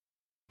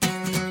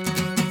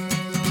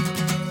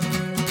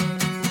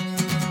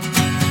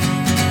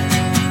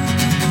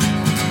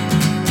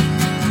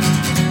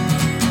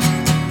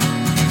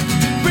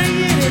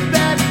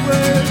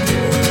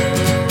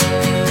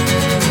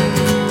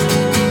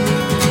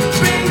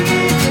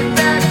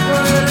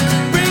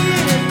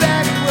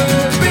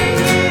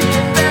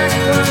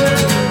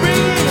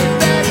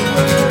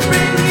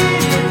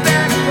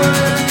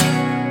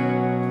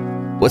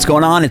What's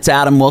going on? It's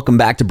Adam. Welcome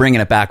back to Bringing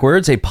It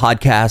Backwards, a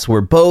podcast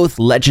where both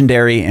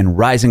legendary and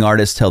rising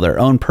artists tell their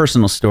own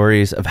personal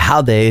stories of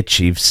how they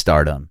achieved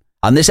stardom.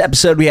 On this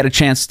episode, we had a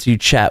chance to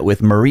chat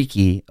with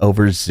Mereki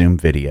over Zoom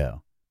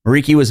video.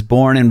 Mereki was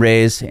born and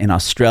raised in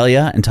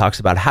Australia and talks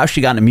about how she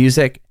got into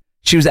music.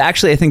 She was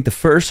actually, I think, the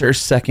first or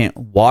second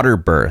water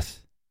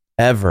birth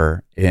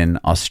ever in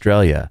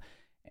Australia.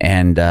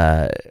 And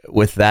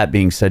with that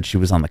being said, she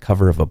was on the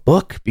cover of a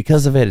book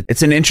because of it.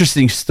 It's an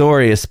interesting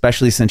story,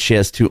 especially since she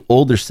has two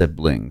older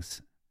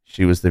siblings.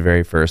 She was the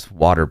very first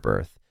water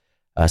birth.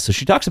 So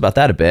she talks about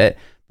that a bit.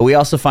 But we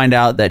also find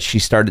out that she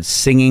started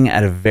singing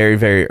at a very,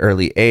 very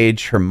early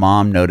age. Her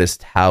mom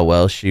noticed how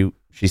well she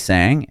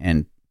sang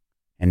and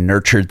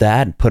nurtured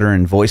that, and put her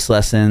in voice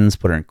lessons,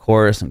 put her in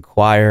chorus and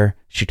choir.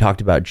 She talked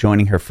about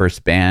joining her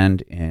first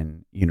band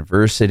in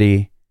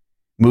university,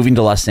 moving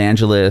to Los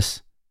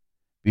Angeles,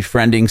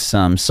 befriending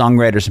some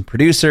songwriters and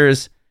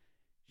producers.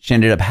 She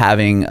ended up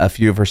having a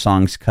few of her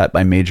songs cut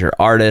by major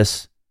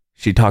artists.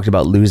 She talked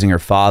about losing her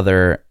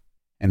father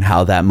and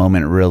how that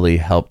moment really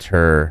helped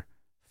her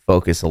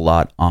focus a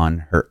lot on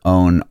her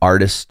own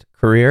artist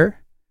career.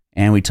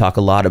 And we talk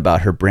a lot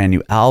about her brand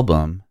new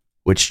album,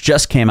 which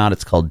just came out.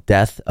 It's called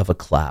Death of a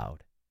Cloud.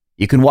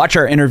 You can watch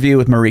our interview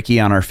with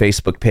Mereki on our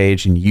Facebook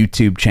page and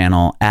YouTube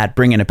channel at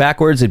Bringing It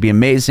Backwards. It'd be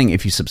amazing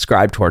if you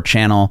subscribe to our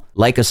channel,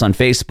 like us on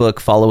Facebook,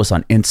 follow us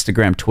on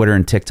Instagram, Twitter,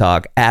 and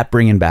TikTok at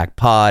Bringing Back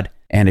Pod.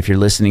 And if you're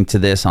listening to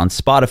this on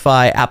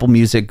Spotify, Apple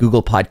Music,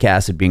 Google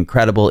Podcasts, it'd be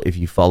incredible if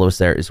you follow us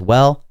there as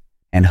well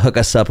and hook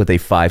us up with a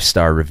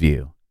 5-star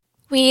review.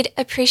 We'd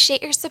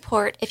appreciate your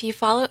support if you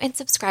follow and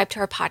subscribe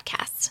to our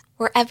podcast,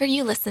 wherever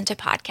you listen to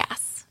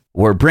podcasts.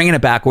 We're Bringing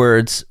It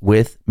Backwards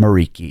with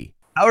Mereki.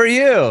 How are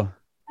you?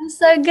 I'm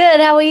so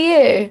good. How are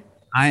you?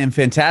 I am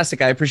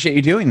fantastic. I appreciate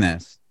you doing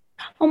this.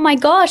 Oh my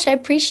gosh, I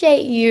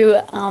appreciate you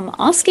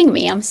asking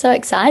me. I'm so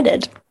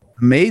excited.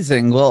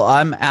 Amazing. Well,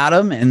 I'm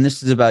Adam, and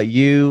this is about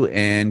you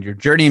and your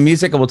journey in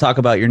music, and we'll talk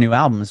about your new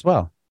album as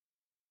well.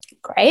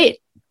 Great.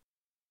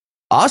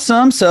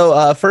 Awesome.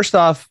 So first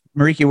off,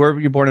 Mereki, where were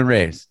you born and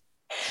raised?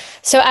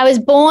 So I was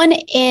born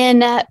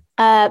in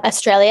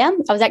Australia.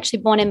 I was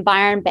actually born in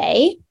Byron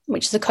Bay,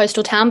 which is a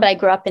coastal town, but I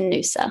grew up in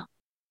Noosa.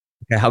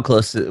 Okay, how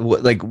close?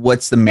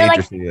 What's the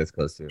major city that's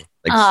close to?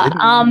 I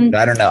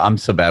don't know. I'm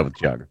so bad with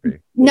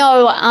geography.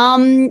 No.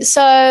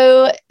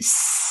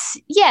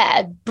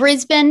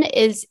 Brisbane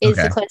is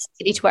the closest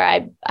city to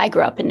where I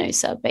grew up in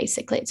Noosa.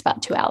 Basically, it's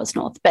about 2 hours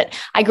north. But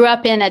I grew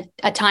up in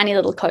a tiny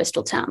little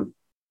coastal town.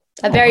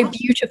 A very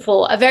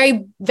beautiful, a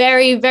very,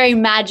 very, very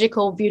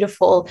magical,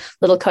 beautiful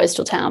little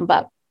coastal town,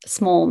 but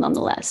small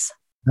nonetheless.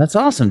 That's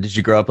awesome. Did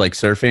you grow up like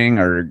surfing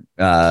or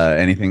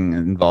anything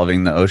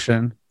involving the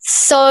ocean?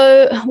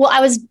 So, well,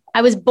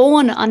 I was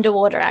born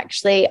underwater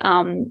actually.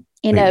 In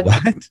a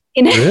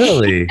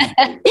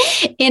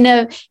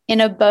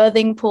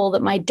birthing pool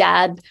that my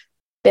dad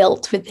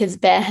built with his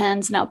bare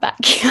hands in our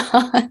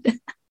backyard.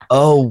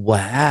 Oh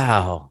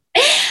wow!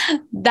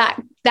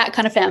 That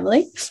kind of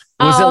family.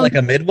 Was it like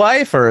a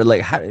midwife or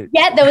like how?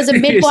 Yeah, there was a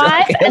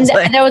midwife and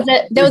there was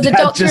a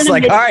doctor. Just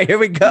like, all right, here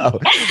we go.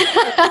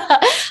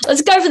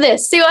 Let's go for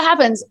this. See what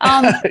happens.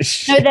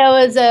 So there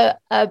was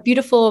a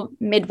beautiful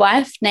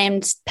midwife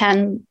named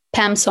Pam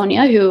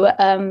Sonia, who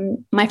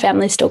my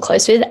family's still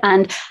close with,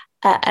 and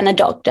a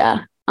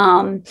doctor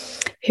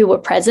who were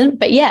present.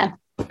 But yeah,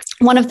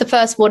 one of the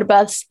first water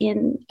births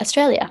in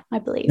Australia, I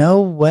believe.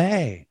 No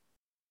way.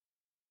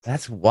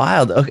 That's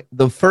wild. Okay,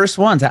 the first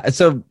ones.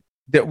 So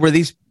were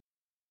these?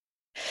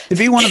 To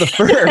be one of the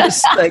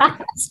first, like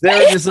they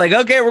were just like,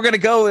 okay, we're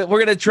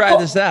gonna try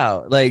this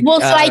out. Like, well,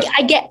 so I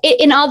get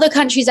it, in other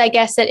countries, I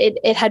guess that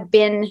it had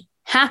been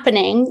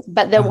happening,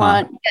 but there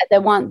weren't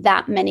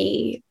that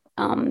many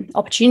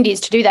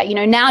opportunities to do that. You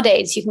know,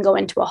 nowadays you can go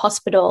into a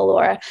hospital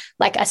or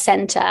like a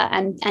center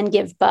and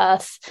give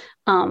birth.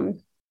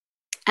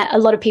 A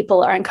lot of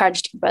people are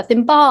encouraged to give birth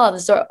in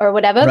baths or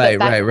whatever. Right.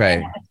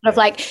 Sort of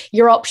like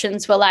your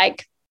options were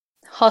like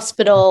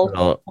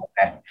hospital.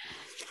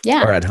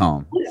 Or at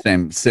home.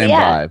 Same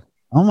vibe.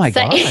 Oh my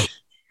gosh.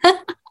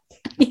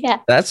 Yeah.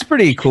 That's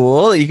pretty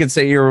cool. You could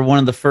say you were one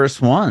of the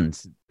first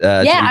ones.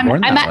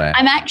 I'm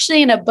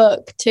actually in a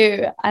book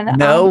too. And,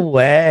 no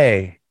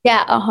way.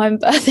 Yeah, a home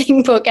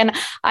birthing book. And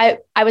I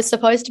was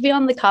supposed to be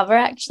on the cover,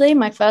 actually,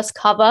 my first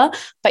cover,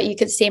 but you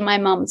could see my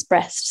mum's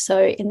breast.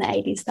 So in the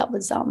 80s, that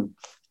wasn't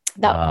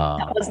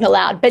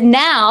allowed. But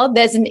now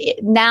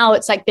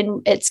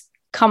it's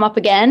come up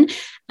again,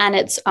 and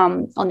it's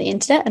on the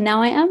internet, and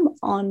now I am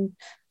on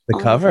the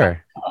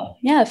cover.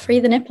 Yeah, free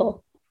the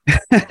nipple.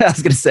 I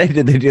was gonna say,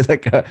 did they do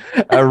like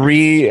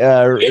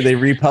they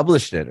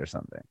republished it or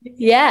something?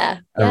 Yeah,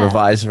 a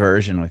revised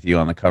version with you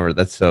on the cover.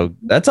 That's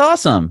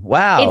awesome.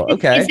 Wow.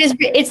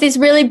 It's this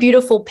really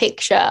beautiful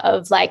picture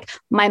of like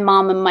my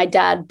mom and my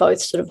dad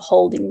both sort of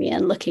holding me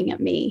and looking at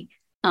me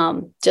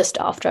just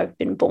after I've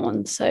been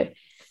born. So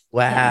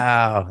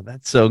wow,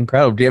 that's so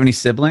incredible. Do you have any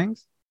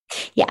siblings?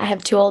 Yeah, I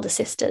have two older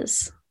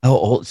sisters.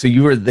 Oh, so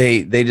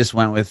they just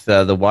went with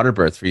the water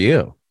birth for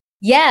you?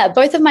 Yeah,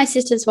 both of my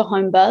sisters were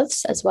home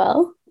births as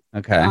well.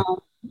 Okay.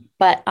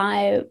 but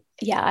I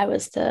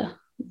was the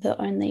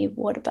only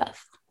water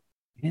birth.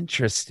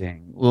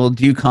 Interesting. Well,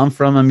 do you come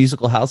from a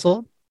musical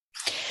household?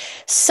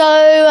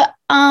 So,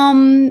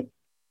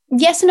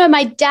 yes and no.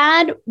 My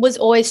dad was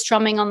always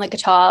strumming on the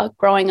guitar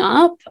growing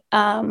up,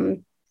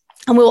 and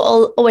we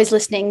were always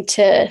listening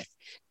to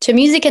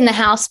music in the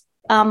house.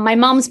 My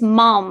mom's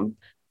mom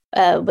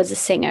was a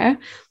singer,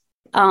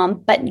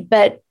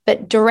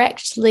 but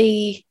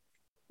directly,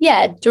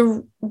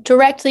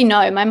 directly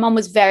no. My mom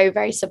was very,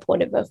 very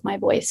supportive of my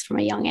voice from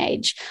a young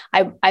age.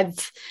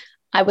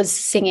 I was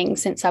singing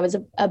since I was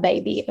a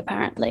baby,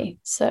 apparently.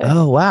 So.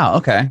 Oh, wow.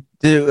 Okay.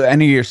 Do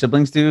any of your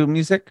siblings do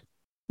music?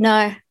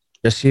 No.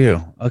 Just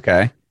you.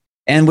 Okay.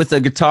 And with the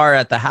guitar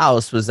at the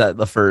house, was that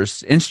the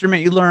first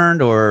instrument you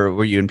learned, or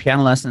were you in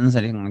piano lessons,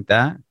 anything like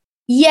that?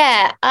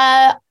 Yeah.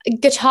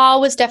 Guitar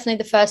was definitely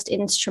the first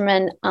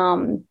instrument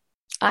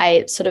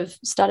I sort of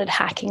started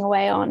hacking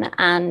away on,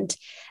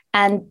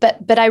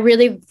 but I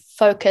really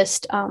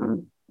focused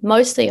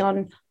mostly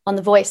on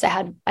the voice.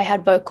 I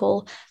had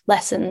vocal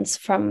lessons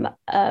from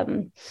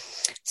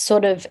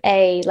sort of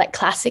a like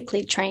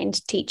classically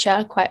trained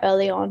teacher quite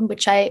early on,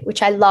 which I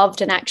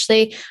loved, and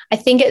actually I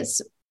think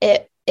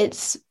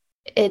it's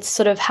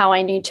sort of how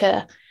I knew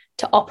to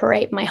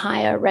operate my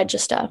higher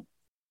register.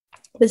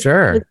 Was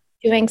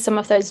doing some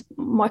of those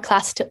more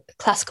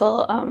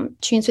classical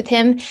tunes with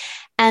him,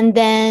 and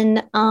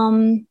then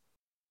I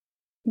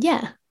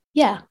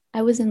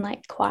was in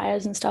like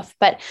choirs and stuff,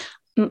 but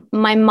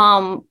my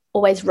mom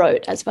always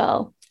wrote as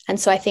well. And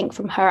so I think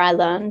from her, I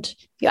learned,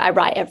 I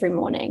write every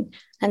morning.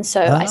 And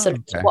so I sort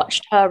of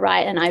watched her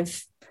write, and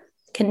I've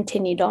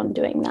continued on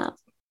doing that.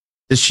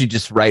 Does she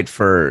just write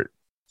for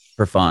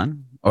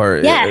fun?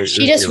 Or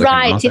she just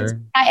writes.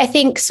 I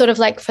think sort of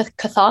like for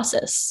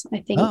catharsis,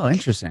 I think. Oh,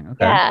 interesting.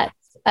 Okay. Yeah.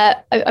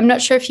 I'm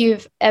not sure if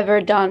you've ever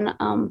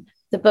done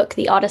the book,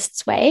 The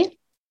Artist's Way.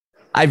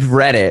 I've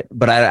read it,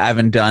 but I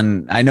haven't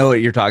done, I know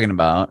what you're talking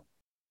about.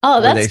 Oh,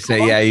 that's they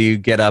cool. say, you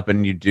get up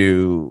and you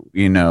do,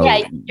 your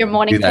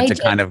morning do that pages.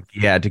 to kind of,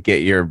 to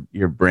get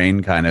your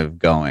brain kind of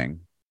going.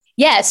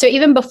 Yeah. So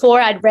even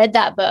before I'd read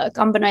that book,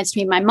 unbeknownst to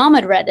me, my mom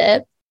had read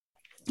it.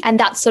 And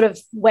that's sort of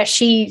when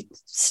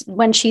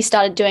she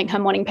started doing her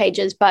morning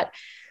pages. But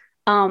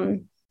I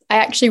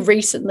actually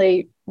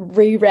recently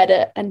reread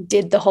it and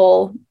did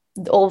all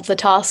of the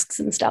tasks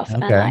and stuff.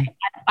 Okay.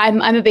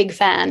 And I'm a big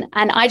fan.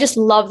 And I just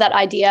love that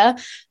idea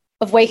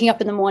of waking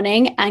up in the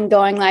morning and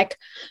going like,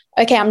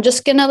 okay, I'm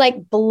just going to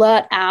like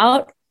blurt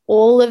out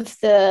all of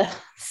the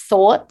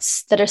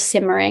thoughts that are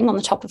simmering on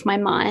the top of my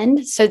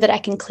mind so that I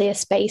can clear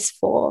space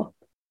for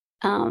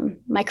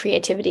my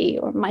creativity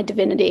or my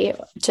divinity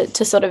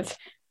to sort of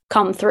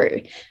come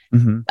through.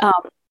 Mm-hmm.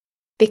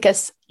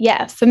 Because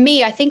for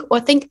me, I think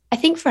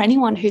for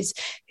anyone whose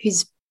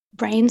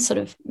brain sort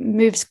of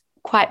moves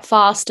quite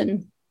fast,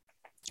 and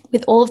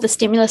with all of the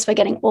stimulus we're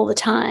getting all the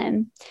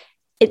time,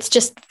 it's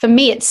just, for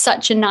me, it's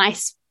such a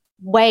nice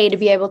way to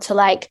be able to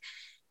like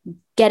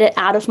get it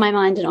out of my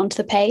mind and onto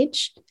the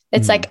page.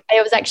 It's like,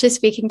 I was actually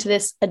speaking to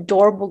this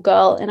adorable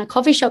girl in a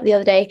coffee shop the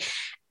other day,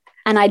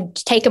 and I'd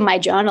taken my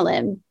journal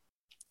in,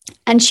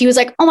 and she was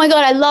like, "Oh my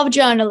God, I love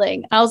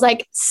journaling." I was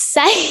like,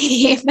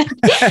 "Same."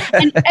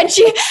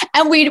 and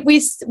we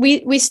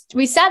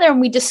sat there and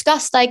we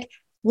discussed like,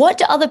 what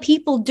do other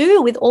people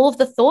do with all of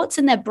the thoughts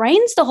in their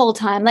brains the whole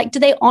time? Like, do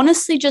they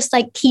honestly just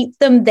like keep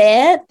them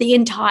there the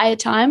entire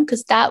time?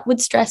 Because that would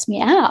stress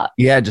me out.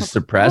 Yeah, just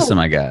suppress them,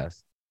 I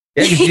guess.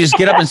 Yeah, you just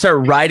get up and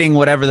start writing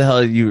whatever the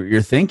hell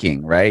you're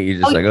thinking, right? You're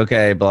just like,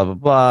 okay, blah, blah,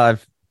 blah, I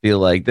feel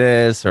like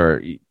this, or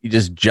you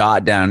just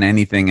jot down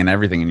anything and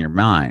everything in your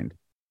mind.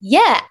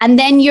 Yeah. And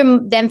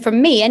then for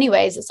me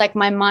anyways, it's like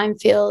my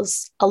mind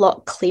feels a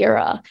lot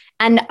clearer.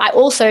 And I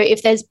also,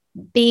 if there's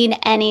been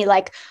any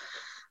like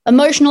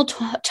emotional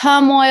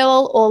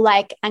turmoil or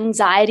like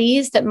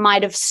anxieties that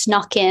might have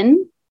snuck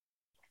in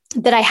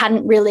that I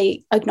hadn't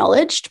really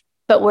acknowledged,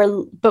 but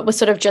were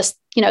sort of just,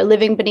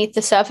 living beneath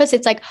the surface.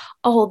 It's like,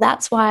 oh,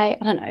 that's why,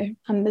 I don't know,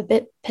 I'm a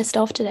bit pissed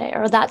off today,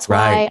 or that's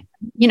why,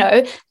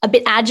 a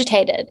bit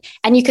agitated.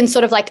 And you can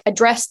sort of like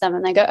address them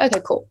and they go,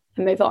 okay, cool,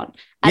 and move on.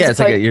 It's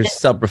like you're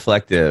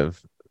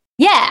self-reflective.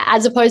 Yeah,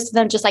 as opposed to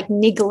them just like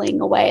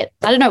niggling away.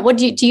 I don't know. What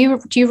do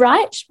you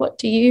write? What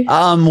do you?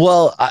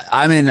 Well,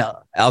 I'm in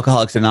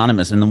Alcoholics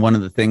Anonymous, and one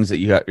of the things that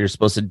you're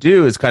supposed to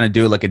do is kind of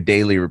do like a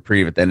daily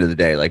reprieve at the end of the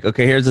day. Like,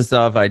 okay, here's the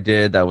stuff I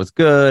did that was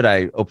good.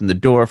 I opened the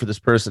door for this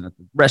person at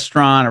the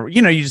restaurant, or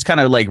you just kind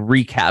of like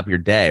recap your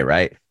day,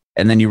 right?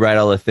 And then you write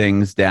all the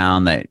things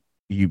down that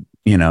your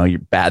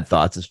bad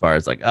thoughts, as far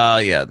as like, oh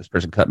yeah, this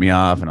person cut me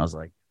off, and I was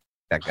like,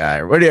 that guy,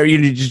 or whatever.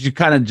 You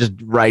kind of just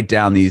write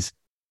down these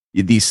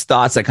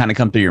thoughts that kind of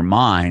come through your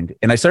mind.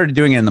 And I started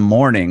doing it in the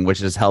morning,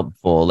 which is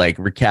helpful. Like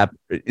recap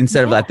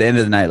instead of at the end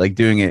of the night, like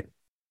doing it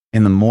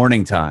in the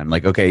morning time.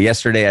 Like, okay,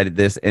 yesterday I did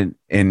this. And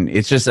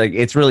it's just like,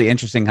 it's really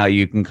interesting how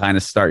you can kind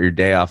of start your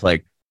day off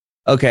like,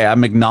 okay,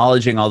 I'm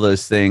acknowledging all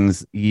those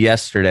things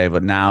yesterday,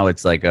 but now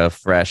it's like a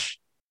fresh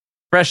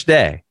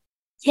day.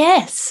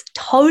 Yes,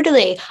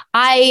 totally.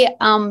 I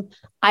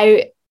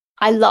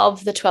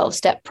love the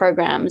 12-step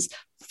programs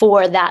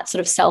for that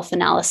sort of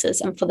self-analysis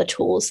and for the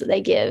tools that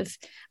they give.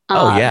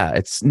 Oh yeah,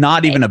 it's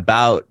not even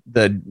about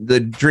the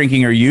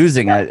drinking or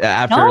using it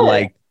after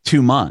like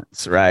 2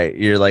 months, right?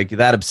 You're like,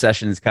 that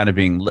obsession is kind of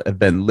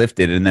been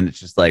lifted, and then it's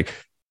just like,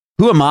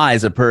 who am I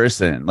as a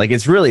person? Like,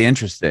 it's really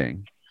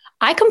interesting.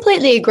 I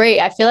completely agree.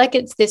 I feel like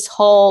it's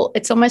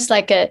almost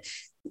like a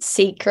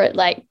secret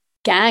like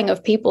gang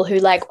of people who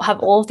like have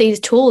all of these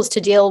tools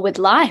to deal with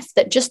life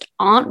that just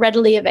aren't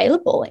readily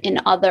available in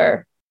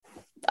other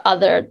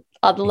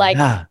like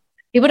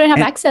people don't have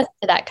access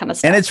to that kind of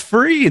stuff. And it's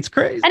free. It's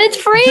crazy. And it's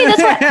free.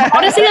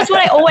 That's what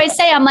I always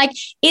say. I'm like,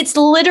 it's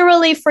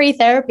literally free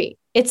therapy.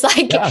 It's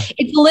like,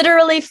 it's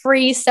literally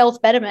free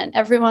self-betterment.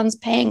 Everyone's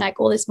paying like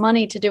all this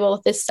money to do all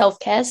of this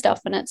self-care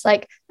stuff. And it's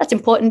like, that's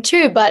important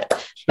too. But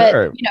you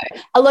know,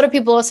 a lot of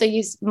people also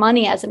use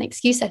money as an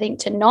excuse, I think,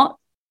 to not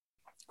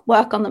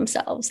work on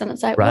themselves. And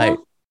it's like, right.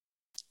 Well,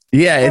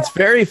 yeah, it's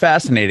very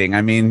fascinating.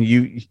 I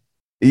mean,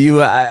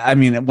 I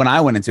mean, when I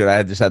went into it,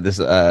 I just had this,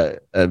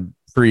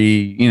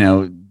 you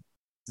know,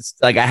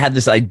 like I had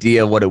this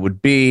idea of what it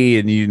would be,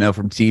 and you know,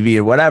 from TV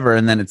or whatever,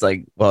 and then it's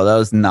like, well, that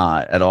was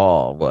not at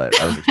all what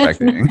I was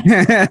expecting.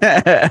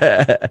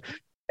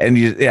 And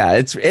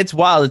it's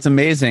wild. It's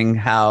amazing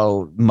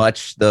how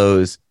much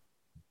those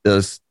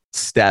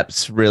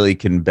steps really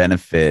can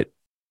benefit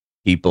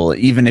people,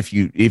 even if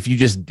you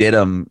just did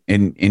them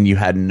and you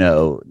had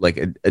no like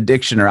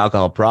addiction or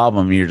alcohol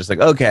problem. You're just like,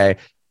 okay,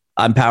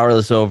 I'm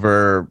powerless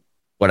over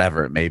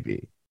whatever it may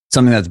be,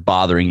 something that's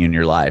bothering you in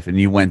your life, and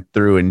you went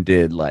through and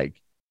did like,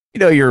 you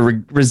know,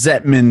 your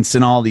resentments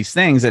and all these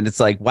things. And it's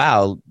like,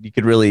 wow, you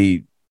could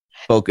really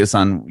focus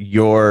on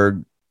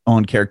your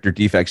own character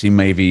defects you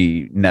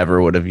maybe never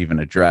would have even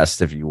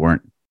addressed if you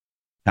weren't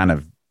kind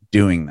of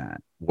doing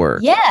that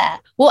work. Yeah.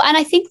 Well, and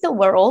I think that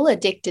we're all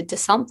addicted to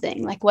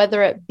something, like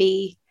whether it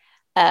be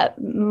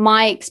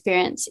my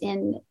experience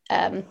in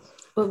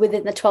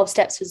within the 12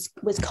 steps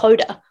was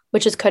CODA,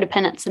 which is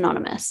Codependence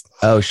Anonymous.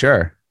 Oh,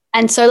 sure.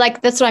 And so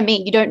like, that's what I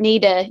mean. You don't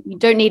need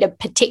a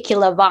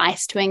particular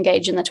vice to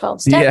engage in the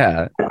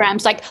 12-step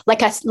programs, like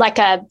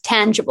a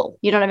tangible,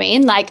 you know what I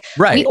mean? Like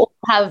we all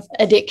have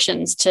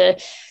addictions to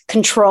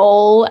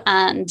control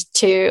and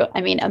to,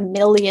 I mean, a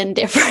million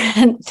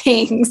different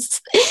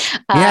things.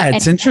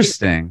 It's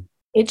interesting.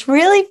 It's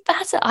really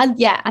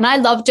fascinating. And I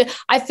love to,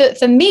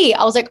 for me,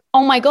 I was like,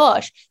 oh my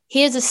gosh,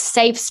 here's a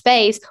safe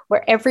space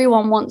where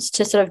everyone wants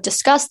to sort of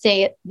discuss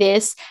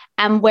this,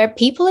 and where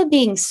people are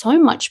being so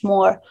much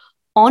more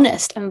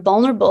honest and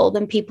vulnerable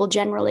than people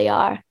generally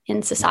are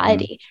in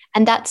society.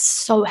 And that's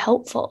so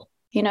helpful,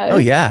 you know? Oh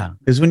yeah.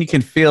 Because when you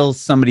can feel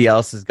somebody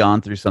else has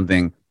gone through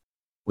something,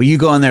 well, you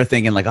go in there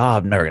thinking like, oh,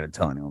 I'm never going to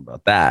tell anyone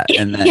about that.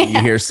 And then you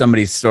hear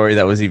somebody's story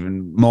that was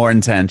even more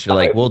intense. You're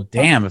like, well,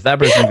 damn, if that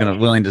person's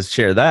willing to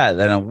share that,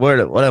 then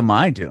what am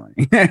I doing?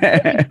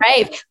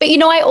 Right. But, you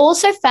know, I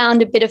also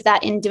found a bit of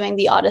that in doing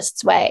The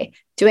Artist's Way,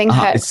 doing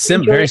it's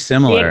very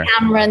similar.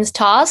 Cameron's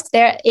task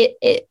there.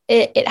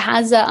 It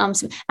has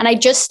and I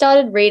just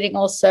started reading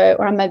also,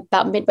 or I'm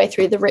about midway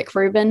through, the Rick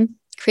Rubin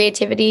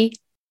creativity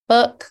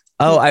book.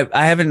 Oh,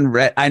 I haven't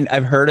read.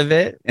 I've heard of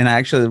it, and I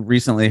actually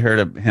recently heard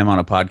of him on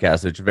a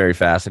podcast, which is very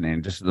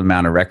fascinating. Just the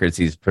amount of records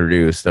he's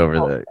produced over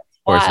the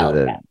course of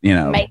the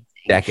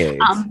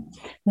decades.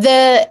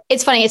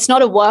 It's funny. It's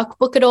not a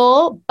workbook at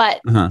all,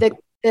 but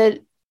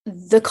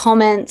the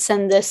comments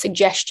and the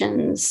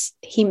suggestions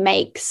he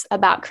makes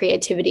about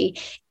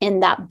creativity in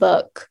that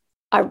book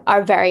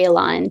are very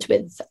aligned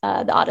with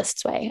The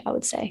Artist's Way, I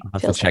would say. I'll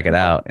have to check it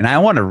out, and I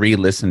want to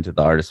re-listen to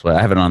The Artist's Way.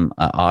 I have it on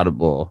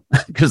Audible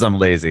because I'm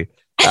lazy.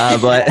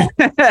 But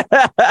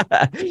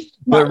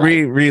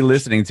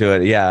re-listening to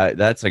it,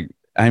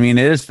 it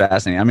is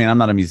fascinating. I mean, I'm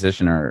not a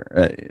musician or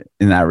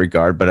in that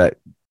regard, but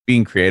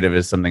being creative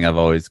is something I've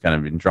always kind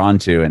of been drawn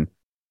to, and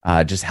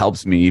just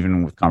helps me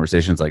even with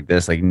conversations like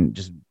this, like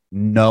just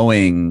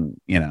knowing,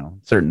 you know,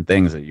 certain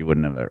things that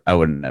I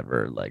wouldn't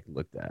never like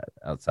looked at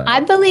outside.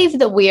 I believe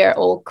that we are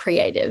all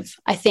creative.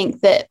 I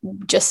think that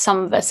just some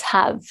of us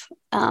have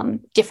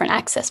different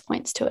access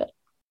points to it.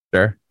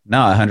 Sure. No,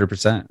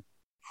 100%.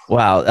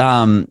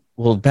 Wow.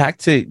 Well, back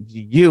to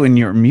you and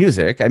your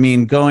music. I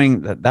mean,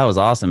 that was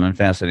awesome and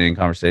fascinating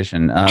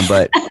conversation.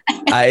 But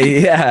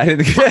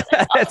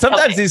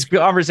sometimes these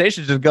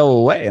conversations just go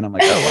away, and I'm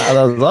like, oh wow,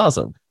 that was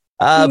awesome.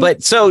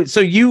 But so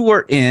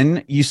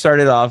you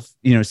started off,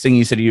 you know, singing.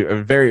 You said you were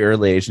a very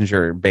early age, since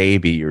you're a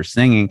baby, you were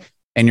singing,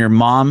 and your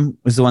mom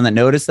was the one that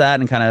noticed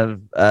that and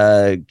kind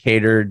of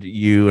catered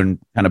you and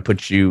kind of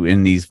put you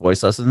in these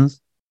voice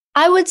lessons.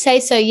 I would say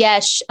so.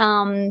 Yes.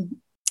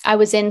 I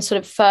was in sort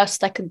of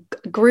first like a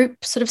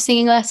group sort of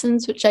singing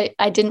lessons, which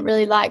I didn't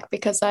really like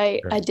because I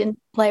didn't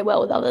play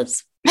well with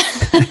others.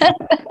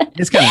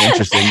 It's kind of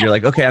interesting. You're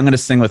like, okay, I'm going to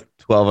sing with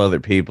 12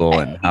 other people,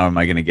 and how am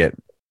I going to get,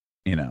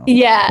 you know,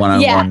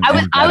 one-on-one?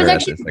 I was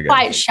actually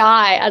quite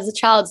shy as a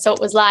child, so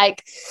it was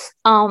like,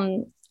 I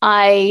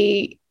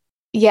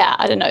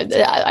don't know.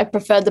 I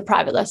preferred the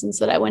private lessons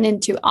that I went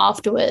into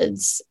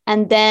afterwards,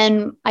 and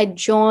then I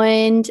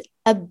joined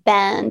a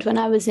band when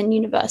I was in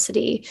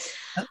university.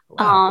 Oh,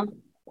 wow.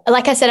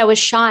 like I said, I was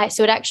shy.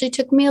 So it actually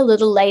took me a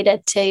little later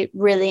to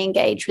really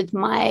engage with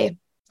my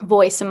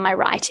voice and my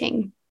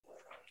writing.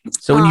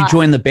 So when you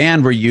joined the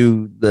band, were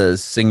you the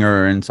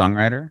singer and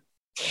songwriter?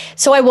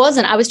 So I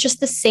wasn't. I was just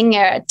the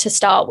singer to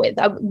start with.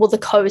 The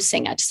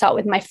co-singer to start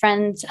with. My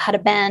friends had a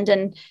band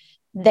and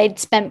they'd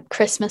spent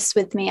Christmas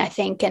with me, I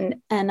think.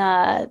 And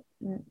I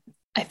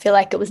feel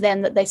like it was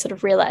then that they sort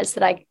of realized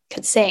that I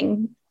could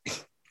sing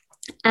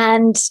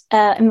and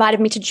invited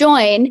me to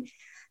join.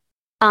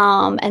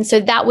 And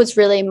so that was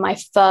really my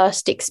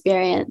first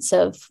experience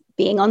of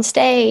being on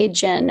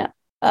stage and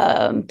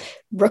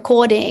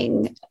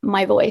recording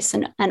my voice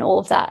and all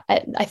of that.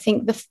 I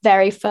think the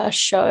very first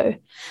show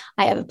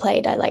I ever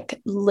played, I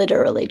like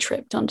literally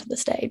tripped onto the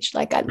stage.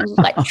 Like it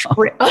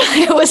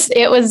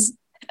was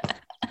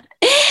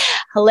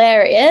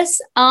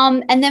hilarious.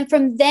 And then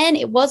from then,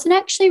 it wasn't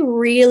actually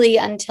really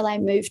until I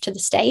moved to the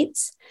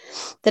States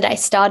that I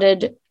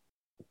started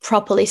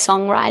properly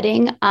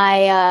songwriting.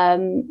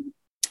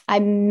 I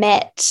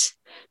met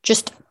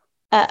just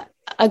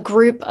a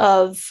group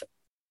of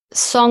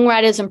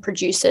songwriters and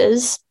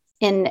producers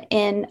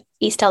in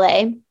East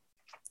LA,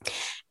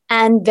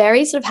 and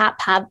very sort of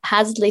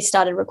haphazardly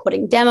started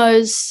recording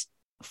demos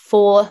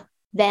for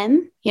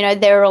them. You know,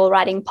 they were all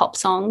writing pop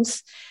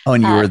songs. Oh,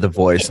 and you were the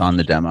voice on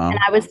the demo. And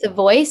I was the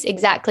voice,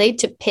 exactly,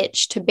 to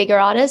pitch to bigger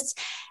artists.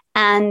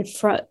 And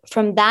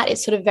from that, it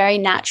sort of very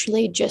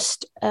naturally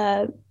just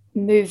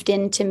moved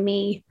into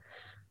me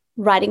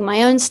writing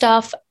my own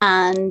stuff,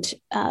 and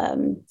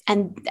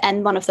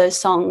one of those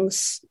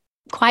songs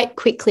quite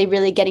quickly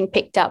really getting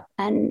picked up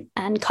and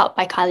cut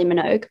by Kylie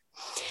Minogue.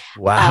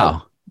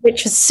 Wow.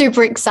 Which was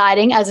super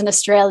exciting as an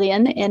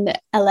Australian in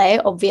LA,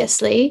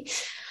 obviously.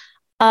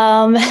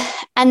 And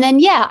then,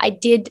 I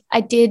did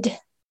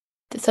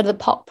the sort of the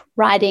pop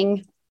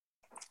writing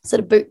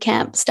sort of boot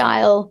camp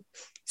style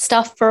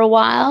stuff for a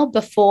while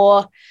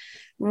before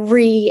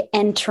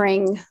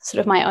re-entering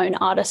sort of my own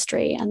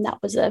artistry. And that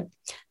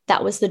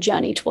was the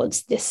journey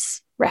towards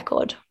this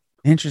record.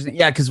 Interesting.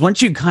 Yeah, because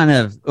once you kind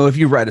of, if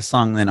you write a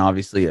song, then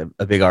obviously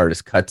a big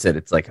artist cuts it.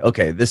 It's like,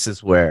 okay, this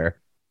is where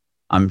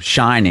I'm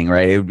shining,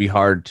 right? It would be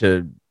hard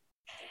to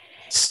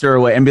stir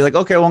away and be like,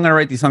 okay, well, I'm going to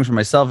write these songs for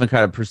myself and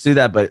kind of pursue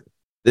that. But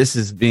this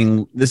is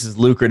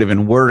lucrative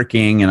and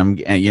working,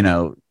 and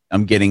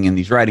I'm getting in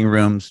these writing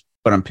rooms,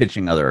 but I'm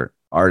pitching other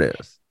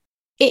artists.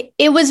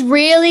 It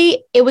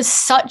was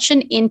such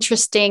an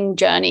interesting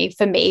journey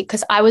for me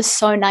because I was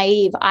so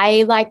naive.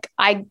 I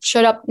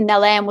showed up in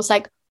LA and was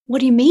like, what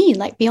do you mean?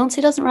 Like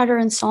Beyonce doesn't write her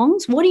own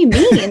songs? What do you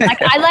mean?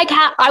 Like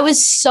I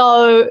was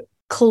so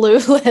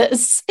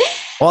clueless.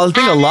 Well, I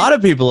think a lot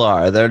of people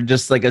are. They're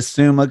just like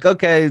assume like,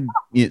 okay,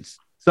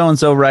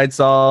 so-and-so writes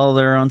all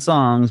their own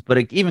songs, but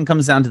it even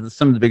comes down to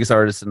some of the biggest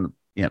artists in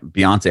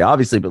Beyonce,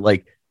 obviously, but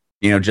like,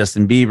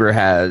 Justin Bieber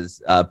has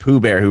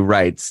Pooh Bear who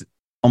writes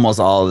almost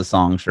all of the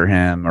songs for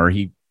him, or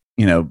he,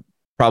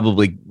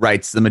 probably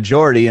writes the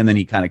majority, and then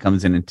he kind of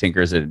comes in and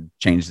tinkers it and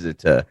changes it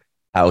to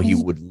how he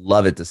would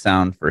love it to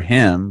sound for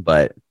him.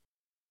 But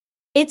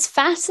it's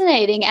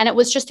fascinating. And it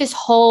was just this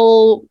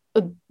whole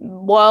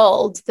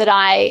world that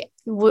I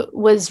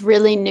was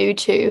really new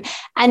to.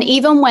 And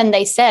even when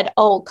they said,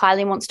 oh,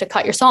 Kylie wants to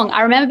cut your song,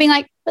 I remember being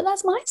like, but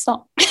that's my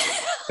song.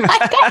 I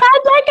had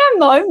like a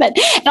moment.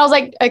 And I was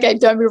like, okay,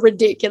 don't be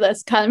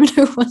ridiculous. Kylie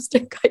Minogue wants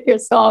to cut your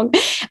song.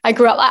 I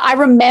grew up, I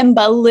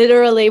remember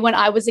literally when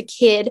I was a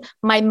kid,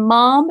 my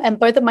mom and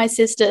both of my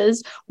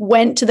sisters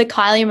went to the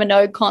Kylie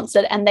Minogue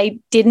concert and they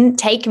didn't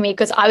take me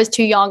because I was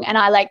too young, and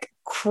I like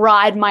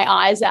cried my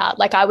eyes out.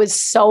 Like I was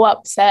so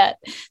upset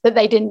that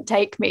they didn't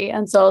take me.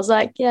 And so I was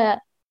like, yeah.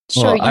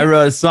 Well, I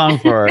wrote a song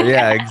for her.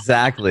 Yeah,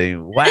 exactly.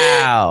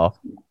 Wow.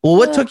 Well,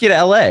 what took you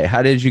to LA?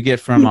 How did you get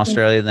from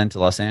Australia then to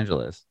Los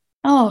Angeles?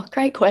 Oh,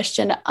 great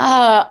question.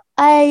 I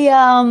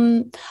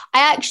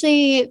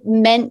actually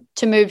meant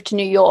to move to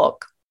New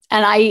York,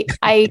 and I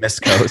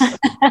West Coast.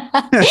 and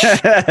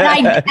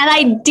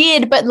I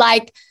did, but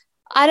like,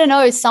 I don't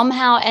know,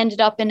 somehow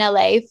ended up in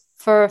LA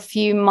for a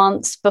few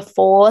months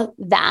before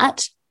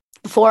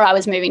I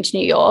was moving to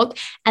New York.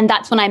 And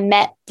that's when I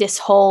met this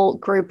whole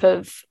group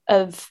of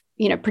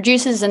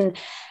producers and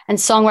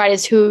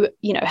songwriters who,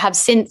 have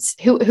since,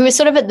 who are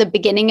sort of at the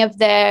beginning of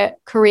their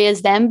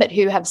careers then, but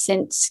who have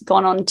since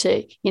gone on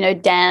to,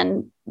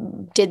 Dan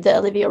did the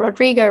Olivia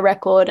Rodrigo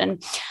record,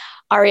 and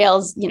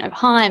Ariel's,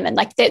 Haim, and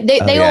like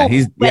they all.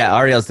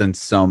 Ariel's done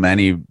so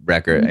many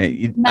records.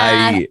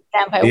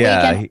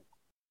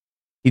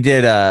 He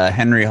did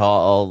Henry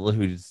Hall,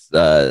 who's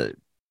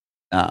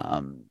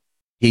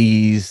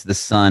he's the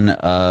son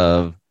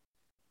of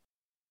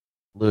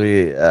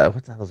Louis,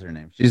 what the hell's her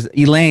name? She's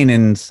Elaine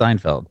in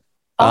Seinfeld.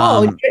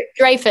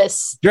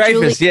 Dreyfus.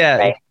 Dreyfus, yeah.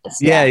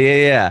 Dreyfus,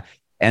 yeah.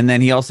 And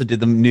then he also did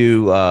the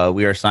new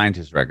We Are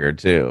Scientists record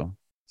too.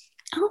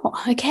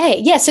 Oh, okay.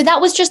 Yeah, so that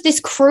was just this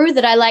crew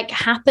that I like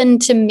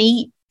happened to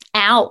meet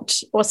out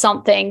or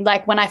something,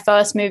 like when I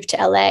first moved to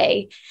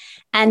LA.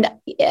 And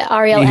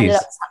Ariel ended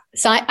up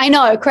I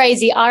know,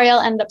 crazy. Ariel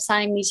ended up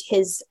signing me to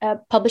his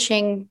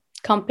publishing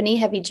company,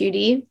 Heavy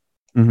Duty.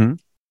 Mm-hmm.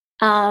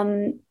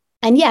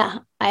 yeah,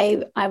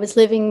 I was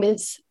living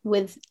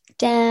with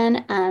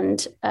Dan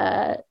and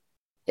a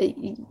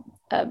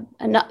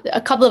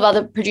couple of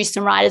other producers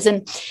and writers.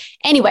 And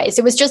anyways,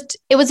 it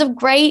was a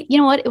great, you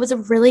know what? It was a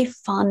really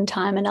fun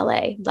time in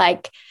LA.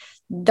 Like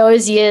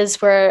those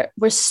years were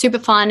super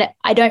fun.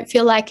 I don't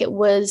feel like it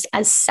was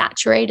as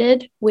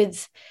saturated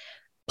with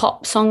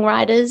pop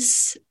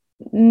songwriters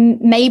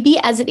maybe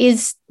as it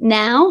is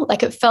now.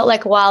 Like it felt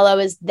like while I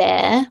was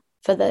there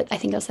I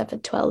think I was there for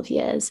 12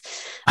 years.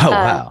 Oh,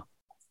 wow.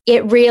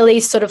 It really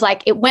sort of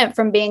like, it went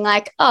from being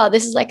like, oh,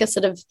 this is like a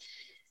sort of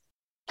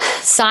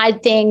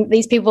side thing.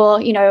 These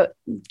people, you know,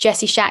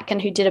 Jesse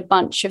Shatkin, who did a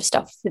bunch of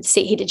stuff with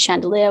he did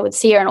Chandelier with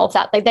Sia and all of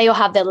that. Like they all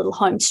have their little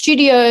home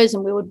studios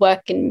and we would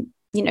work in,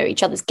 you know,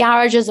 each other's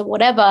garages or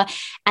whatever.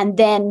 And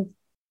then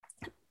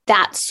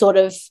that sort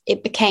of,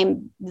 it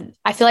became,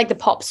 I feel like the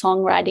pop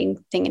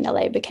songwriting thing in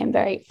LA became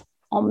very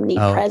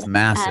omnipresent. Oh,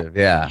 massive.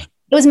 Yeah.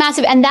 It was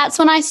massive. And that's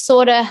when I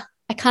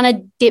kind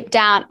of dipped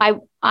out.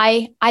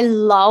 I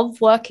love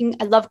working.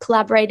 I love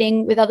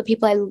collaborating with other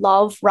people. I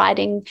love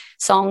writing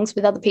songs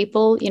with other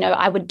people. You know,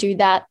 I would do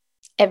that,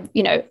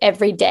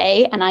 every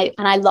day. And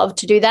I love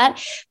to do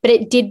that, but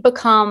it did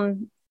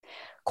become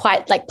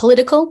quite like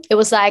political. It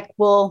was like,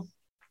 well,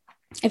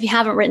 if you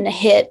haven't written a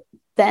hit,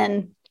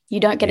 then you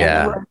don't get in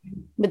the room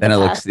with then it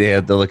looks, they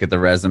have to look at the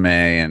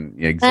resume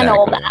and exactly. And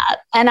all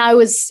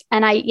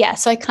that.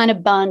 So I kind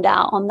of burned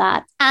out on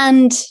that.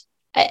 And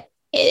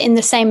in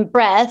the same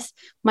breath,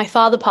 my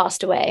father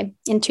passed away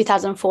in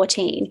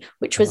 2014,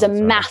 which was a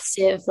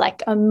massive,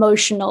 like,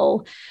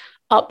 emotional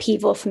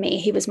upheaval for me.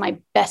 He was my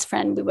best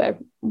friend.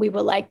 We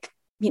were like,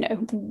 you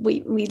know,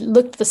 we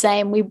looked the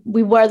same.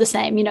 We were the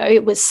same. You know,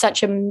 it was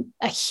such a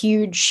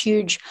huge,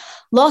 huge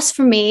loss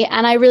for me.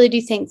 And I really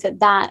do think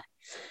that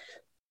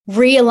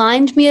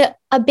realigned me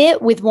a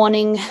bit with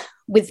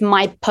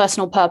my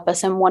personal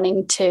purpose and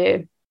wanting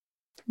to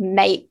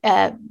be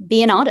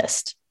an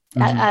artist.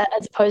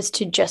 As opposed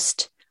to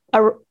just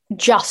a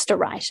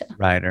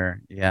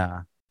writer.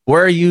 Yeah.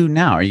 Where are you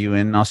now? Are you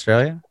in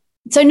Australia?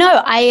 So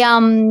no,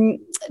 I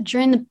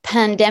during the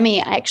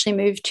pandemic, I actually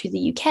moved to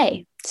the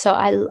UK. So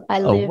I live.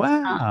 Oh,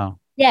 wow.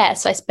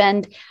 So I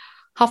spend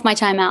half my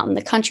time out in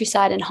the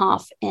countryside and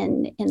half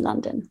in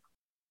London.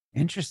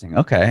 Interesting.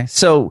 Okay.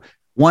 So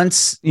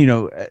once, you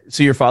know,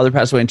 so your father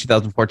passed away in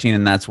 2014,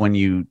 and that's when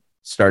you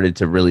started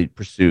to really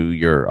pursue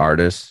your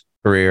artist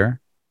career?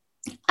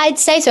 I'd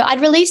say so. I'd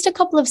released a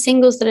couple of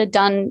singles that had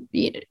done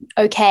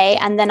okay,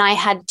 and then I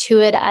had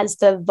toured as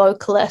the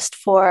vocalist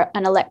for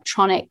an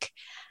electronic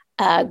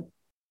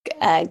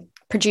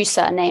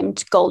producer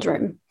named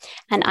Goldroom,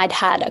 and I'd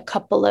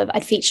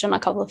featured on a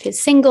couple of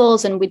his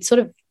singles, and we'd sort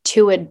of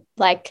toured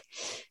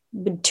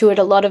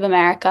a lot of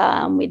America,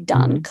 and we'd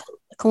done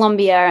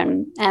Colombia,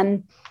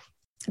 and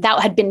that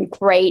had been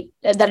great.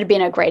 That had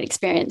been a great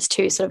experience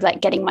too, sort of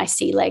like getting my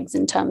sea legs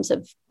in terms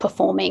of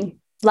performing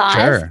live.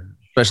 Sure.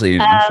 Especially,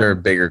 I'm sure,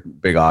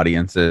 big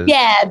audiences.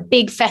 Yeah,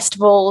 big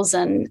festivals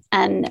and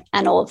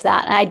all of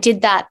that. And I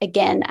did that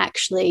again,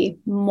 actually,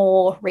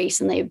 more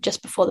recently,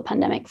 just before the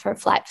pandemic, for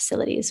Flight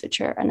Facilities, which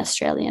are an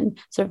Australian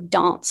sort of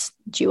dance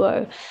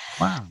duo.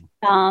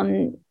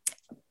 Wow.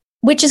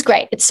 Which is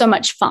great. It's so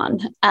much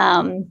fun.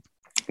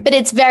 But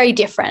it's very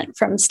different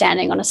from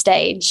standing on a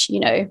stage,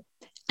 you know,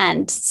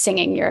 and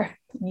singing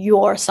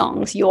your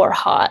songs, your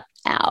heart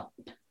out.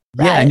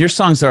 Right? Yeah, and your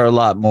songs are a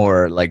lot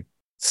more like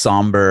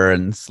somber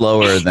and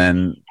slower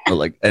than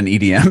like an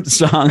EDM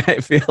song,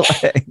 I feel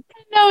like.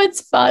 No, it's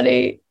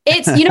funny.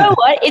 It's, you know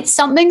what? It's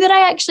something that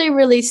I actually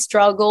really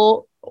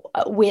struggle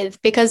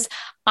with, because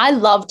I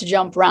love to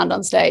jump around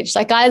on stage.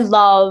 Like I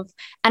love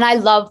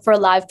for a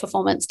live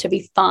performance to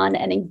be fun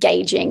and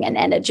engaging and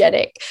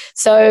energetic.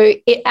 So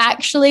it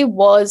actually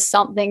was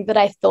something that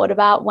I thought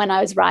about when I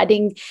was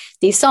writing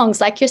these songs.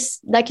 Like you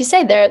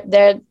say,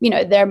 they're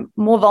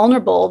more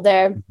vulnerable.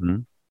 They're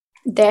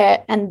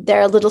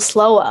a little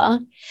slower,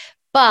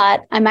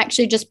 but I'm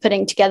actually just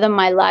putting together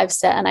my live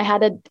set. And I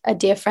had a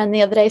dear friend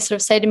the other day sort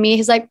of say to me,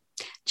 he's like,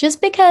 just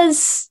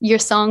because your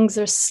songs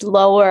are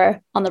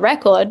slower on the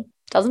record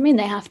doesn't mean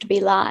they have to be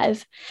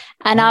live.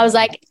 And I was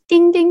like,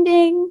 ding, ding,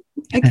 ding.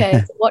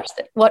 Okay, so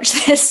watch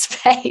this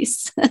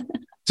space.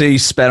 So you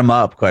sped them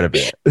up quite a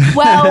bit.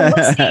 Well,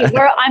 we'll see.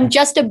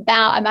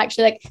 I'm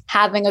actually like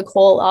having a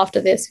call after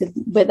this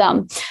with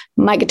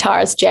my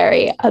guitarist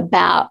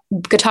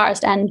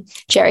and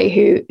Jerry,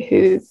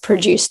 who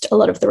produced a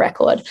lot of the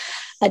record,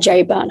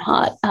 Jerry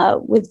Bernhardt,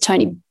 with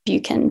Tony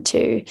Buchan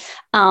to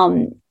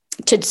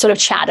sort of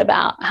chat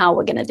about how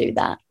we're going to do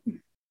that.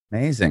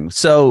 Amazing.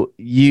 So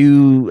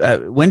you,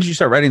 when did you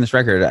start writing this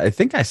record? I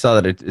think I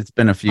saw that it's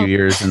been a few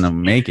years in the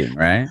making,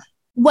 right?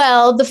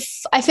 Well,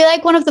 I feel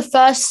like one of the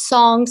first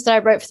songs that I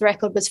wrote for the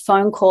record was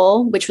Phone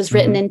Call, which was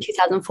written in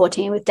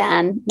 2014 with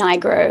Dan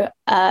Nigro.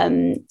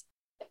 I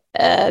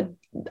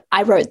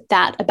wrote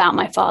that about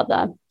my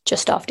father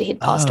just after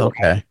he'd passed away.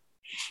 Okay.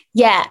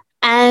 Yeah.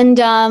 And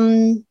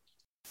and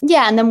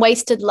then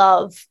Wasted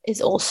Love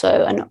is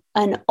also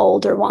an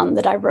older one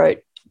that I wrote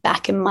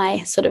back in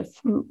my sort of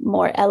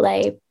more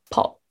LA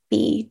pop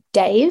happy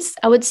days,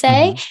 I would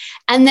say.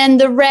 And then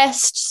the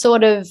rest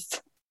sort of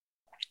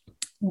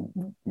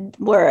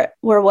were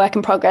a work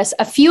in progress.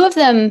 A few of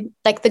them,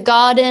 like The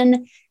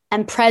Garden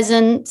and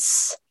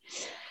Presence.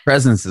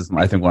 Presence is,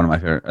 I think, one of my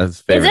favorite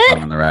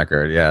song on the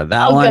record. Yeah,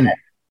 that one. Good.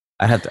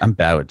 I'm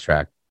bad with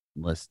track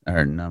list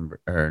or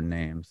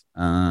names.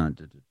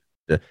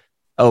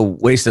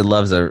 Wasted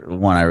Love's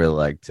one I really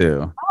like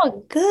too.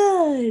 Oh,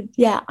 good.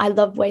 Yeah, I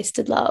love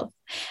Wasted Love.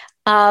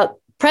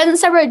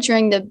 Presence I wrote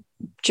during in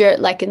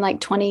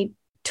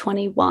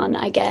 2021,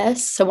 I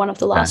guess. So one of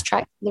the last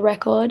tracks of the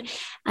record.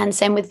 And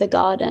same with The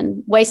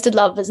Garden. Wasted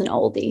Love is an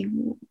oldie,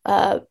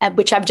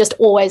 which I've just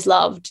always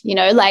loved,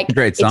 like a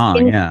great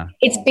song.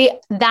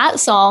 That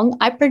song,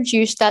 I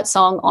produced that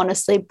song,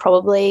 honestly,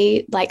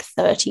 probably like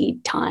 30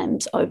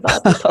 times over.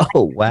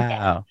 Oh,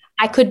 wow.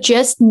 I could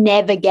just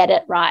never get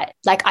it right.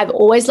 Like, I've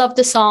always loved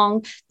the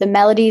song, the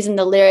melodies and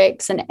the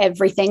lyrics and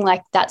everything.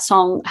 Like, that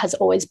song has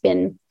always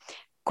been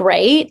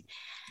great.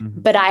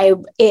 But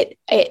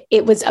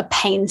it was a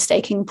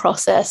painstaking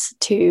process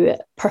to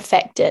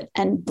perfect it,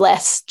 and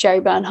bless Jerry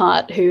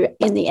Bernhardt, who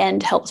in the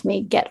end helped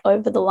me get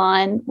over the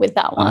line with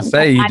that one. I'll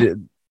say you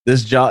did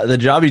this job. The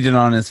job you did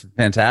on is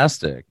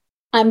fantastic.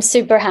 I'm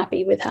super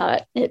happy with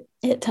how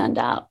it turned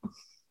out.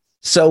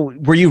 So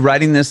were you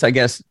writing this, I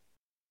guess,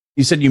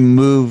 you said you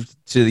moved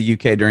to the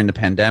UK during the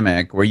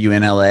pandemic. Were you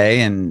in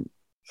LA, and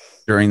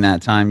during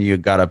that time you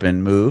got up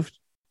and moved?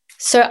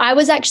 So I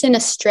was actually in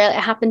Australia.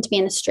 I happened to be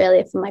in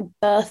Australia for my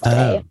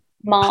birthday,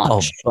 March. Oh,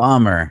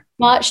 bummer.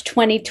 March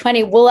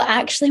 2020. Well,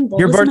 actually,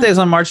 your birthday is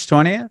on March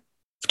 20th?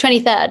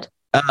 23rd.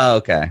 Oh,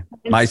 okay.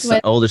 My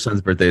older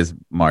son's birthday is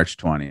March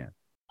 20th.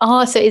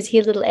 Oh, so is he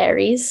a little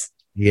Aries?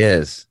 He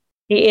is.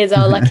 He is.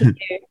 Oh, lucky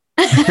you.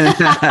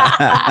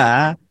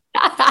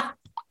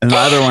 And the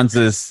other one's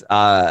is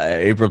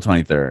April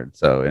 23rd.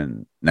 So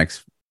in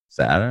next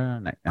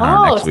Saturday,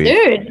 next week.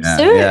 Soon. Yeah,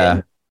 soon.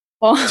 Yeah.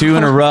 Oh. 2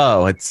 in a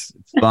row. It's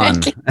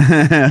fun.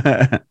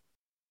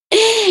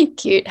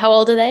 Cute. How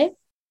old are they?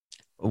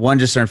 One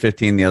just turned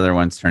 15. The other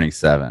one's turning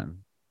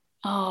 7.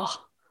 Oh,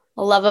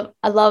 I love it.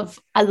 I love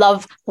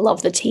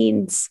the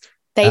teens.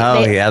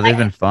 They've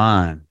been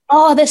fun.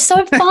 Oh, they're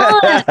so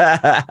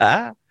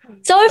fun.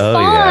 So fun.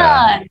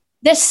 Yeah.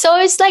 They're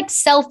so like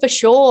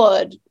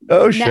self-assured.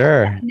 Oh,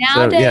 sure.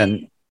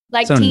 Nowadays,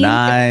 like so teens,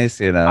 nice,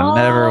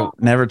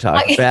 never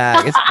talk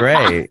back. It's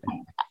great.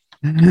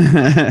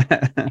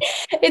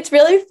 It's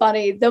really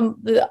funny.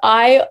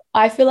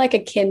 I feel like a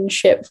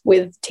kinship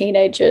with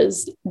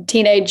teenagers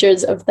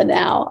of the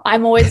now.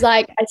 I'm always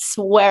like, I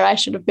swear I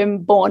should have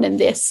been born in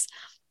this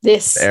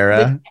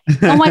era.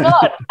 Oh my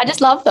God, I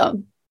just love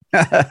them.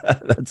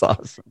 That's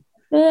awesome.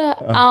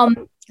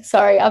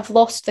 Sorry, I've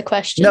lost the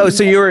question. No,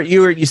 so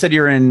you said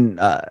you were in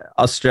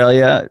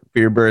Australia for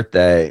your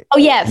birthday. Oh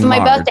yeah, for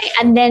my birthday,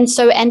 and then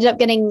so ended up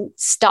getting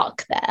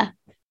stuck there.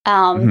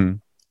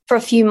 For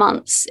a few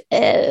months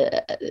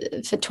for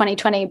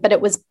 2020, but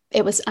it was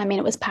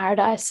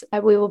paradise.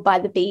 We were by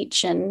the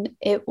beach, and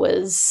it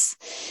was,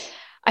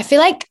 I feel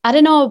like, I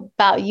don't know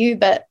about you,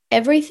 but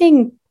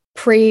everything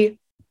pre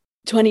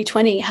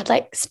 2020 had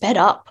like sped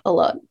up a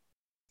lot.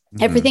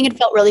 Everything had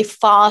felt really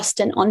fast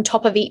and on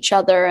top of each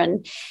other,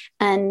 and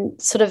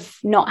sort of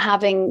not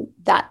having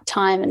that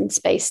time and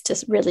space to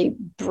really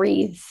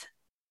breathe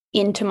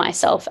into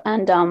myself.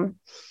 And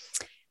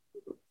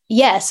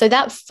so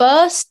that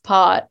first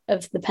part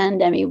of the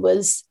pandemic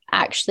was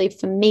actually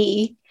for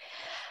me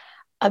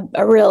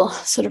a real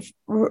sort of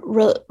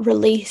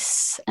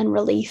release and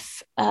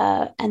relief.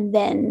 And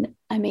then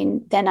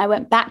I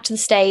went back to the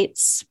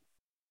States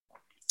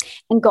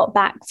and got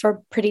back for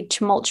a pretty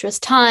tumultuous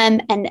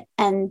time,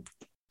 and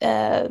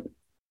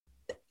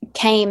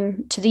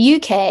came to the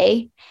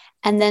UK,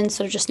 and then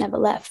sort of just never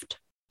left.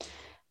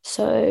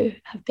 So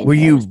I've been. Were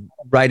you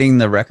writing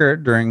the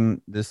record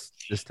during this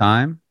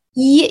time?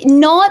 Yeah,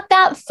 not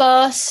that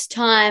first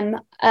time.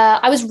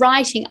 I was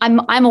writing.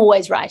 I'm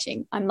always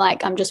writing. I'm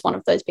just one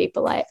of those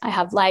people. I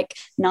have like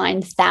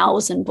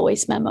 9,000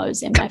 voice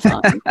memos in my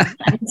phone,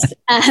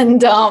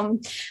 and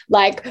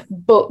like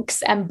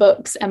books and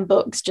books and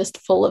books just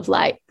full of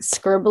like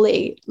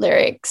scribbly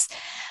lyrics.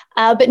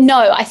 But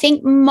no, I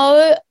think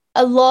a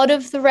lot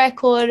of the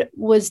record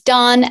was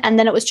done, and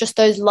then it was just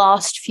those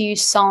last few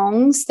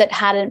songs that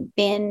hadn't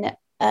been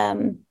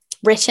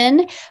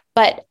written,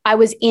 but I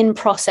was in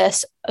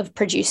process of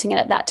producing it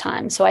at that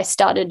time. So I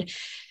started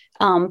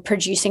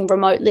producing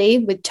remotely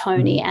with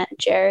Tony and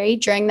Jerry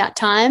during that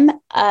time,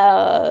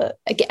 and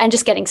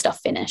just getting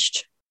stuff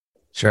finished.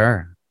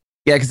 Sure.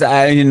 Yeah, because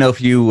I didn't know if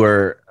you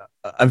were,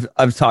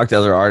 I've talked to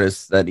other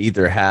artists that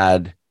either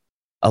had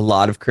a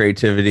lot of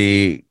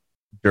creativity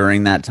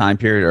during that time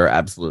period or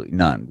absolutely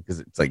none, because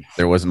it's like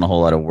there wasn't a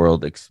whole lot of or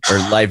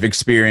life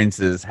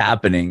experiences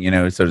happening,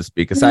 so to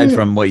speak, aside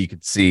from what you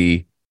could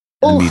see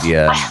in the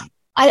media.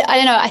 I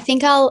don't know. I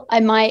think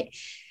I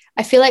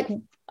feel like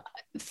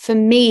for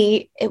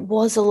me, it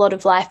was a lot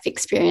of life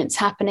experience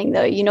happening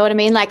though. You know what I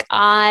mean? Like,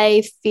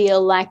 I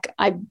feel like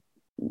I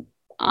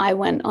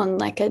went on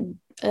like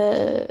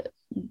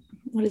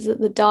what is it?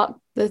 The dark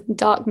the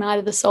dark night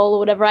of the soul or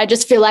whatever. I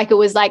just feel like it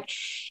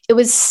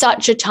was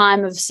such a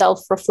time of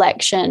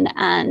self-reflection,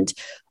 and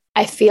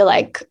I feel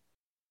like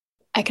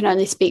I can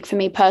only speak for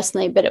me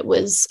personally, but it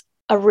was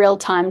a real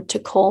time to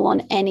call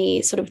on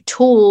any sort of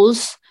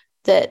tools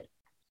that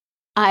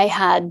I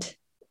had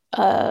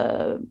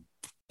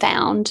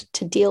found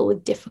to deal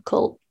with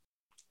difficult,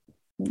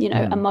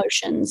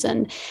 emotions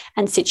and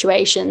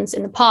situations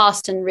in the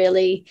past, and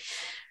really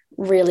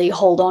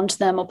hold on to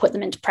them or put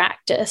them into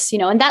practice,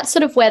 and that's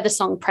sort of where the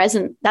song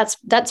Present, that's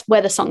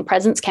where the song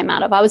Presence came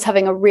out of. I was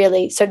having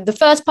so the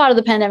first part of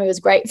the pandemic was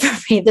great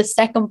for me. The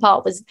second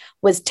part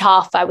was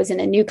tough. I was in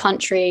a new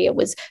country. It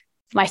was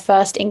my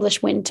first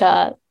English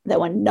winter. There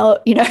were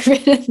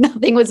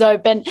nothing was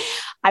open.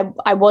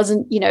 I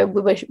wasn't, I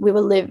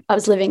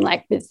was living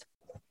like with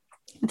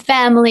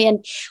family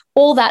and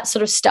all that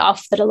sort of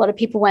stuff that a lot of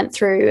people went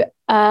through.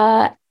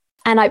 But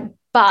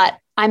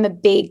I'm a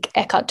big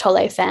Eckhart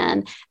Tolle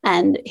fan,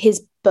 and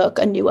his book,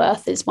 A New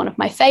Earth, is one of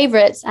my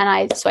favorites.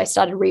 And so I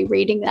started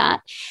rereading that,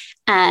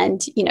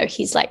 and,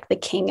 he's like the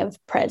king of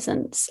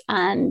presence.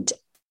 And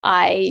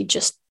I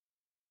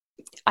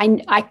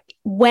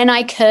when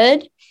I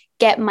could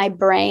get my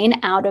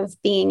brain out of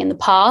being in the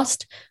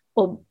past,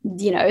 or,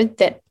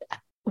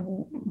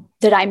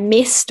 that I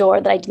missed or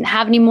that I didn't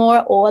have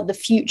anymore, or the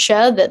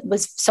future that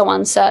was so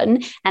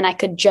uncertain, and I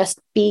could just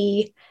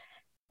be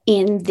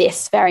in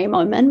this very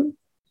moment,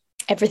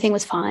 everything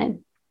was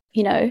fine,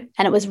 and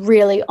it was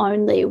really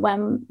only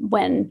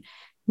when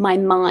my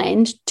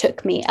mind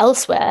took me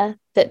elsewhere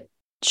that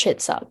shit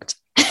sucked.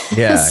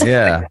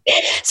 Yeah.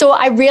 So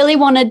I really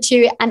wanted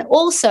to, and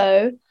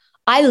also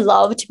I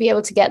love to be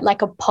able to get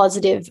like a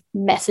positive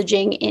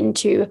messaging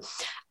into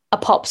a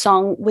pop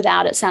song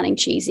without it sounding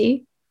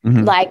cheesy.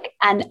 Mm-hmm. Like,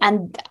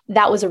 and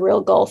that was a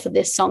real goal for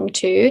this song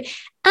too.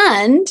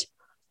 And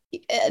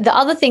the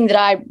other thing that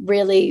I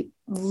really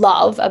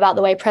love about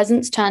the way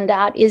Presence turned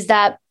out is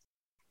that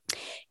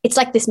it's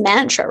like this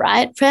mantra,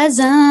 right?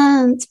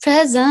 Presence.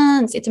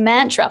 It's a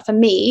mantra for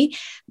me.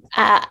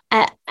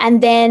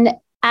 And then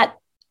at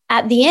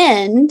the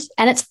end,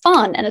 and it's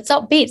fun and it's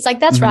upbeat. It's like,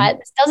 that's mm-hmm. right.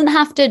 It doesn't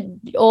have to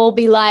all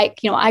be like,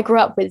 I grew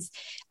up with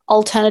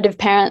alternative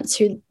parents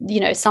who,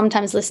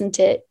 sometimes listen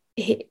to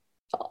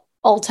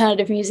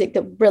alternative music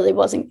that really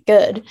wasn't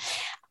good.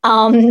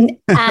 And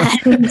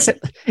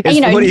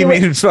what do you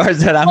mean as far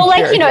as that? I'm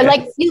like,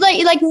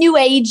 curious. like new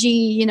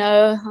agey,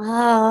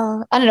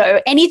 I don't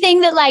know,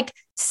 anything that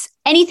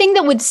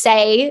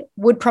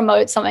would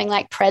promote something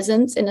like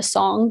presence in a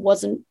song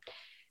wasn't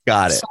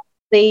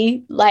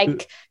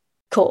like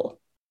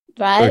cool,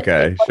 right?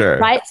 Okay, sure.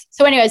 Right.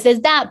 So anyways,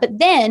 there's that. But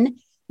then,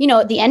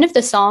 at the end of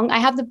the song, I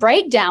have the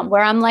breakdown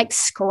where I'm like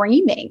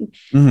screaming.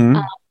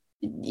 Mm-hmm.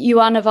 You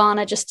are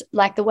Nirvana, just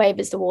like the wave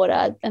is the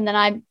water. And then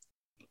I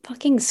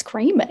fucking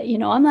scream it,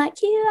 I'm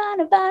like, you are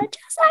Nirvana,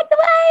 just like the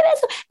wave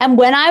is. And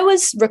when I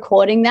was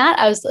recording that,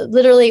 I was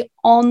literally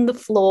on the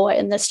floor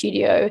in the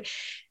studio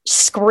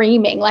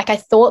screaming. Like, I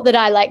thought that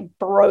I like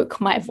broke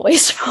my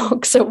voice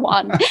box at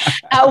one point.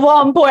 I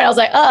was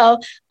like,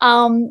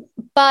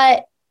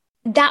 but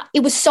that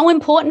it was so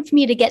important for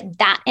me to get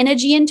that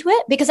energy into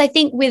it, because I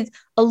think with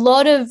a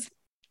lot of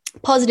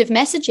positive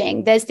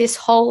messaging, there's this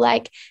whole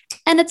like,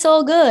 and it's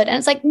all good. And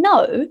it's like,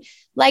 no,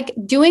 like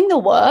doing the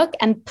work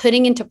and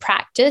putting into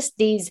practice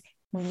these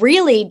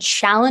really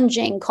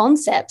challenging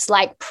concepts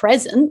like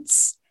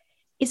presence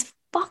is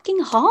fucking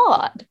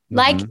hard. Mm-hmm.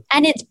 Like,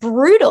 and it's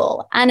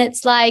brutal. And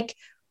it's like,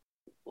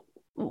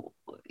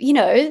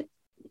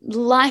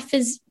 life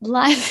is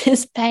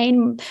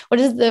pain.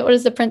 What is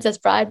the Princess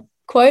Bride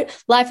quote?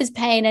 Life is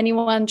pain.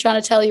 Anyone trying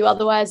to tell you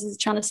otherwise is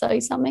trying to sell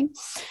you something.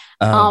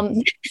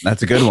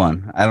 That's a good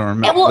one. I don't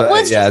remember.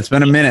 It's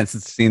been a minute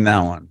since I've seen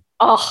that one.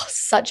 Oh,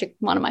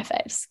 one of my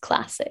faves,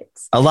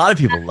 classics. A lot of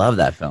people love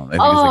that film. I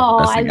think it's like the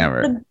best thing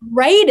ever. The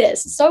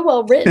greatest, so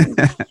well written.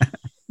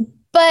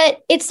 But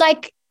it's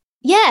like,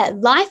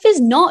 life is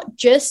not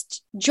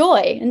just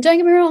joy. And don't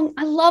get me wrong,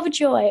 I love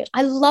joy.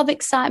 I love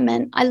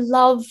excitement. I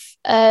love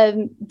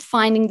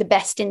finding the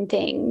best in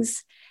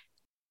things.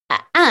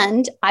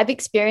 And I've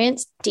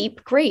experienced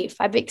deep grief.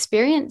 I've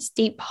experienced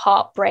deep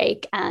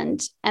heartbreak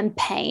and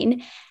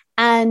pain.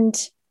 And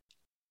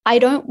I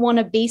don't want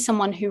to be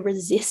someone who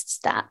resists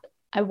that.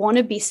 I want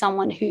to be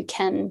someone who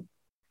can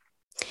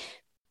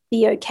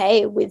be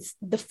okay with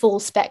the full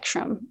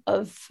spectrum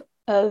of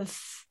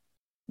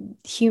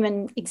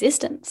human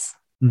existence.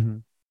 Mm-hmm.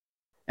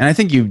 And I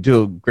think you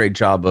do a great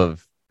job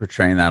of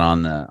portraying that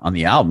on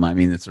the album. I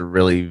mean, it's a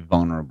really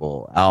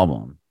vulnerable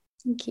album.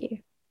 Thank you.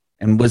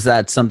 And was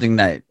that something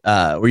that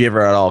were you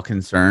ever at all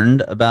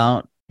concerned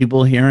about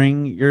people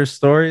hearing your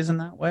stories in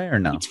that way, or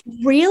no? It's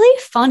really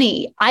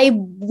funny. I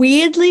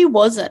weirdly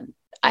wasn't.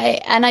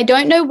 I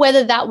don't know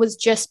whether that was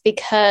just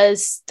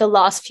because the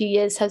last few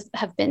years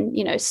have been,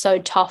 so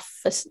tough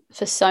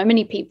for so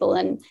many people,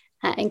 and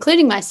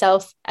including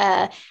myself.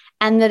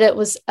 and that it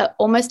was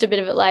almost a bit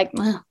of it like,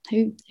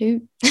 who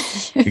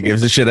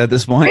gives a shit at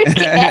this point?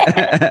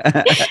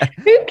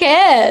 Who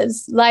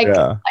cares? Like,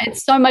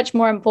 it's so much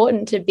more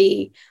important to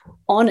be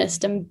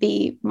honest and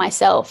be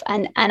myself.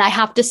 And I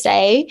have to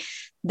say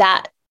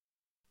that,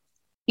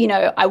 you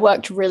know, I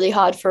worked really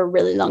hard for a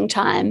really long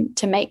time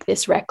to make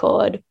this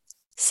record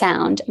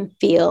sound and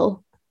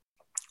feel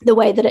the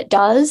way that it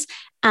does.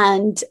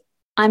 And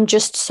I'm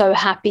just so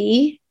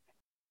happy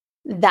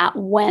that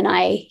when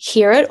I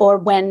hear it, or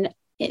when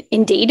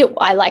indeed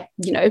I like,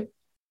 you know,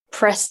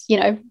 press, you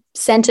know,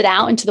 sent it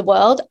out into the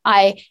world,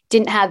 I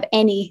didn't have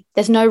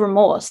there's no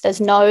remorse.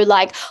 There's no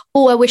like,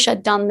 oh, I wish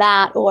I'd done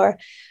that, or,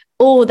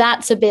 oh,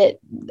 that's a bit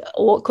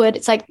awkward.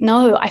 It's like,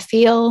 no, I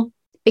feel,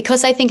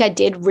 because I think I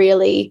did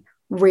really,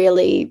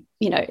 really,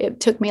 you know, it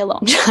took me a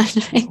long time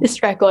to make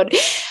this record.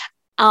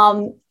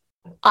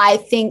 I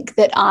think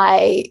that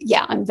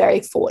I'm very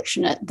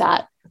fortunate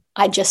that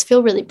I just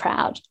feel really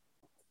proud.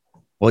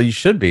 Well, you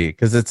should be,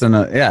 because it's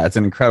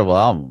an incredible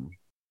album.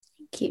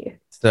 Thank you.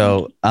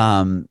 So,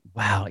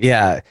 wow,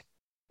 yeah,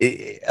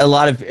 a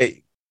lot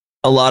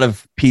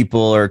of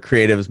people or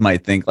creatives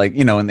might think, like,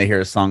 you know, when they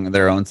hear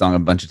their own song a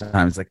bunch of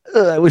times, like,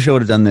 I wish I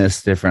would have done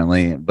this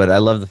differently. But I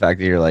love the fact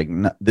that you're like,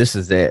 no, this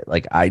is it.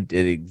 Like, I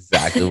did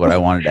exactly what I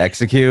wanted to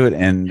execute,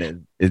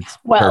 and it's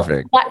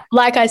perfect.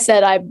 Like I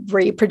said, I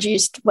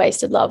reproduced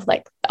Wasted Love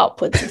like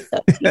upwards of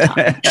 30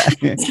 times.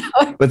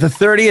 But the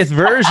 30th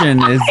version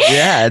is,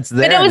 it's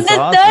there. But it was the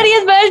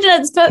 30th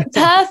version. It's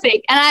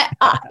perfect. And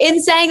I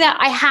in saying that,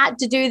 I had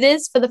to do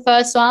this for the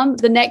first one.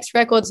 The next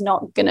record's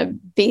not going to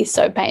be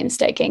so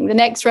painstaking. The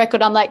next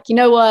record, I'm like, you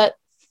know what?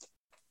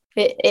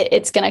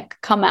 It's going to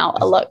come out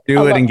a lot.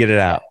 Do it and get it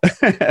out.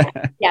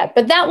 Yeah.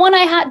 But that one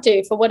I had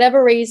to, for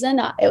whatever reason,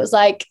 it was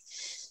like,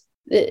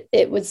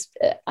 it was,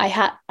 I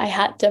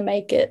had to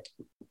make it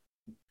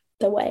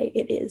the way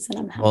it is, and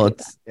I'm happy. Well,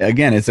 it's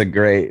a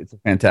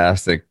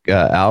fantastic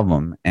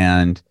album,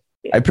 and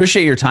I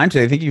appreciate your time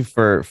today. Thank you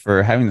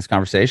for having this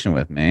conversation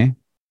with me.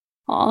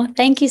 Oh,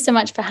 thank you so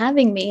much for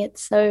having me.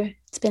 It's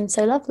been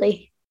so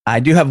lovely. I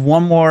do have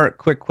one more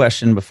quick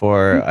question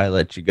before I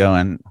let you go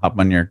and hop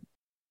on your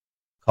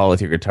call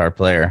with your guitar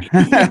player.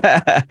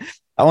 I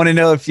want to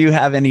know if you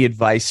have any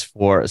advice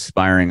for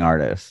aspiring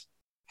artists.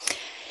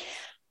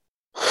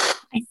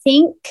 I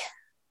think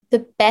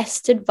the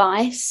best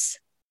advice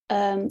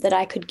that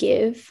I could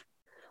give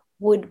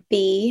would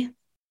be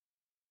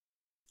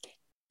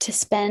to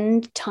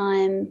spend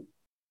time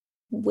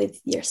with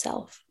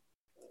yourself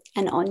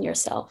and on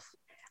yourself.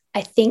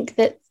 I think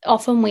that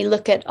often we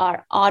look at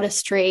our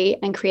artistry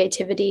and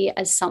creativity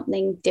as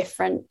something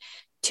different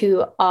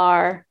to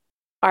our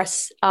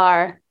life.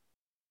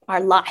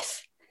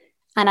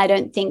 And I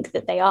don't think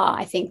that they are.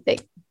 I think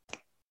that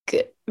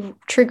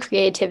true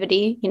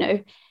creativity, you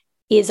know,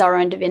 is our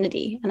own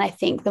divinity. And I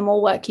think the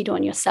more work you do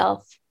on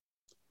yourself,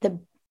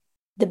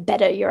 the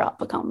better your art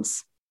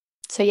becomes.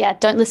 So yeah,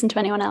 don't listen to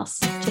anyone else.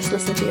 Just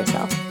listen to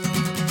yourself.